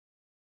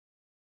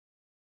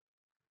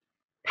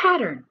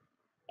Pattern,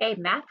 a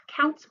Math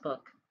Counts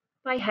book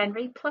by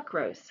Henry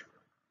Pluckrose.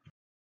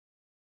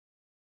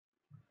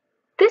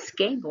 This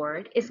game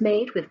board is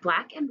made with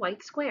black and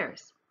white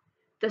squares.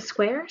 The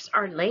squares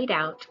are laid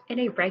out in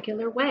a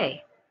regular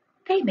way.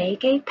 They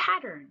make a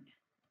pattern.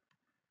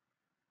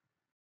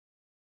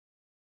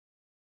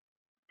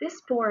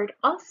 This board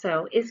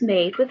also is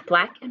made with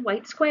black and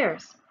white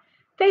squares.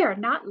 They are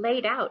not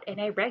laid out in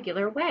a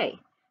regular way.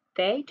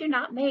 They do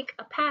not make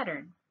a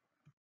pattern.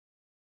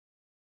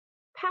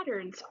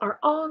 Patterns are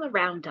all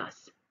around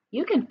us.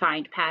 You can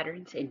find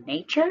patterns in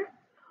nature,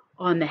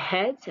 on the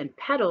heads and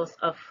petals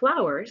of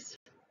flowers,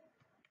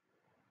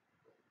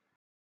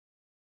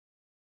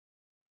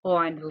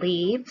 on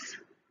leaves,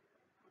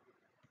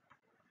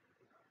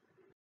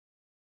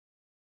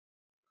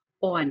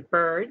 on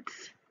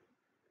birds,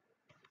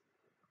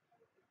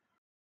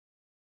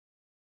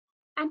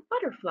 and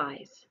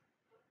butterflies.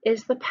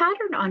 Is the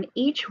pattern on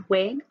each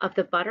wing of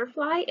the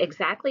butterfly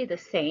exactly the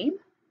same?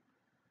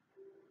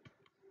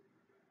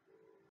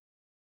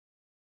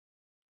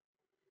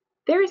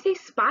 There is a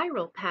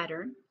spiral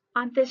pattern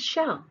on this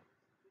shell,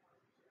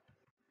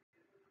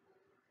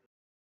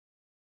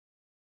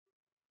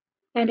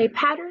 and a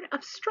pattern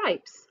of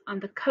stripes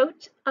on the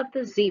coat of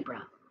the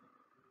zebra.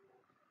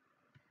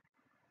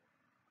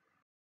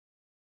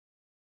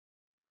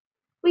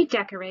 We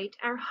decorate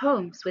our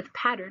homes with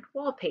patterned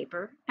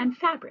wallpaper and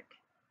fabric.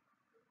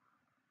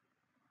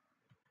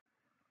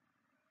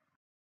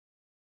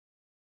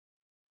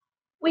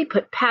 We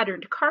put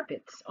patterned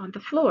carpets on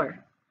the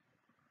floor.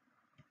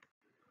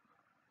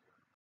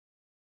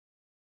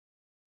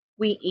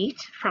 We eat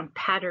from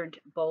patterned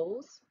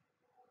bowls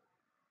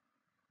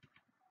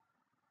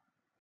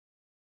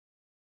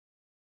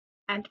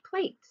and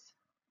plates.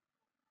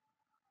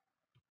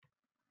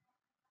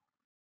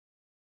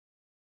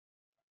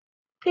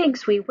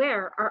 Things we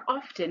wear are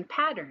often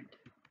patterned.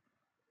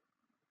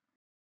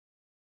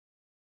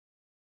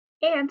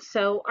 And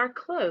so are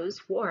clothes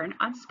worn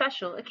on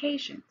special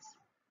occasions.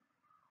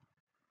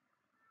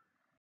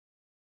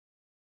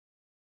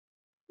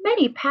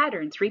 Many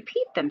patterns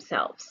repeat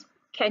themselves.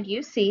 Can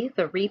you see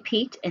the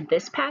repeat in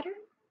this pattern?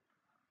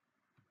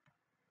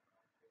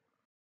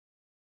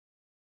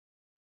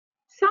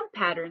 Some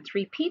patterns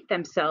repeat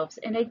themselves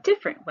in a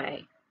different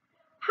way.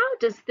 How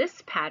does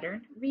this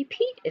pattern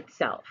repeat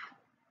itself?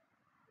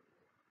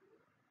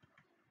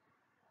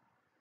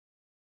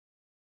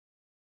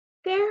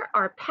 There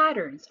are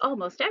patterns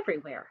almost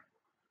everywhere.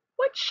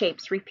 What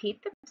shapes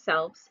repeat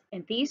themselves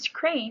in these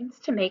cranes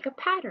to make a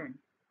pattern?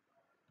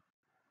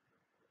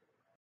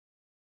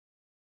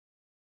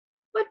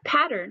 What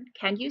pattern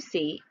can you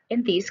see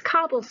in these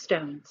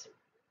cobblestones?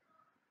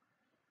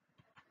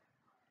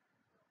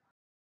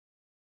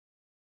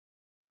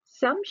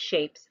 Some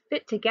shapes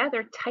fit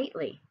together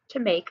tightly to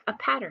make a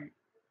pattern.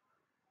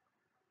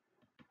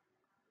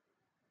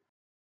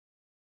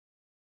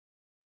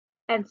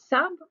 And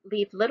some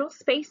leave little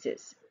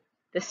spaces.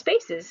 The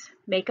spaces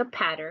make a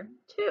pattern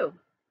too.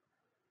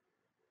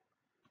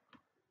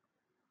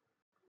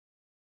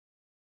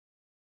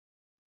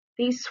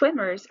 These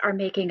swimmers are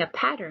making a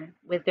pattern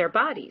with their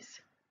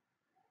bodies.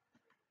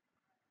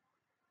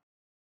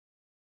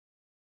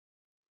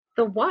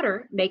 The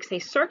water makes a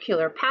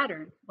circular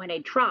pattern when a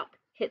drop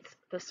hits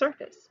the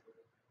surface.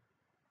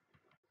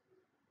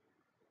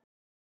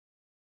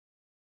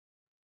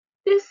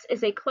 This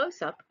is a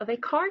close-up of a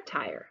car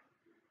tire.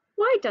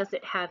 Why does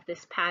it have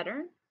this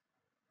pattern?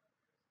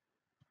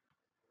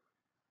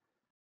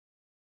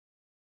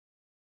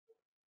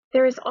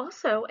 There is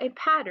also a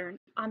pattern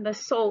on the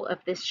sole of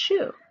this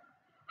shoe.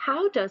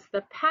 How does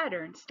the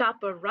pattern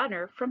stop a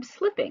runner from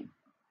slipping?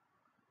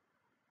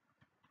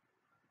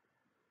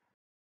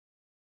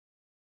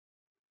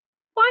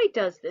 Why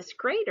does this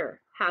grater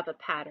have a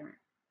pattern?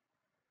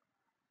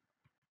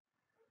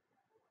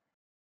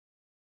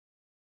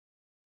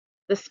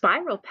 The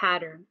spiral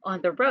pattern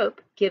on the rope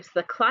gives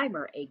the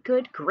climber a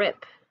good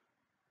grip.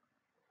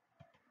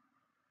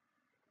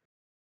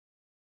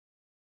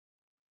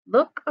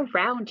 Look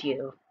around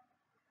you.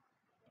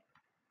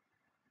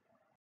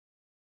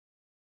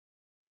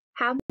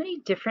 How many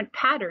different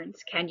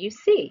patterns can you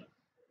see?